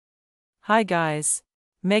Hi guys.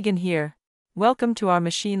 Megan here. Welcome to our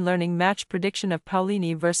machine learning match prediction of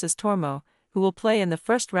Paolini versus Tormo, who will play in the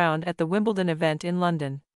first round at the Wimbledon event in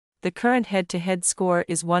London. The current head-to-head score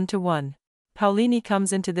is 1-1. Paolini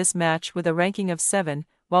comes into this match with a ranking of 7,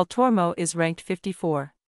 while Tormo is ranked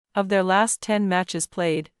 54. Of their last 10 matches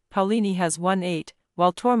played, Paolini has won 8,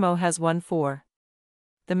 while Tormo has won 4.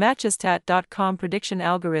 The H2H prediction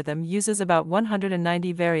algorithm uses about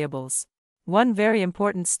 190 variables. One very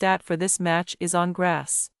important stat for this match is on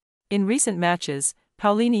grass. In recent matches,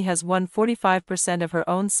 Paolini has won 45% of her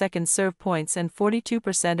own second serve points and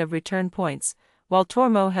 42% of return points, while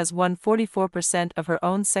Tormo has won 44% of her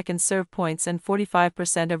own second serve points and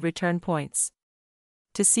 45% of return points.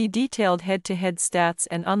 To see detailed head-to-head stats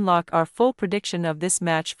and unlock our full prediction of this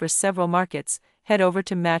match for several markets, head over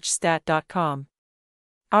to matchstat.com.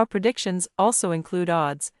 Our predictions also include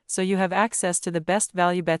odds, so you have access to the best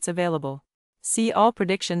value bets available. See all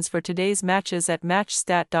predictions for today's matches at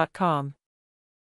matchstat.com.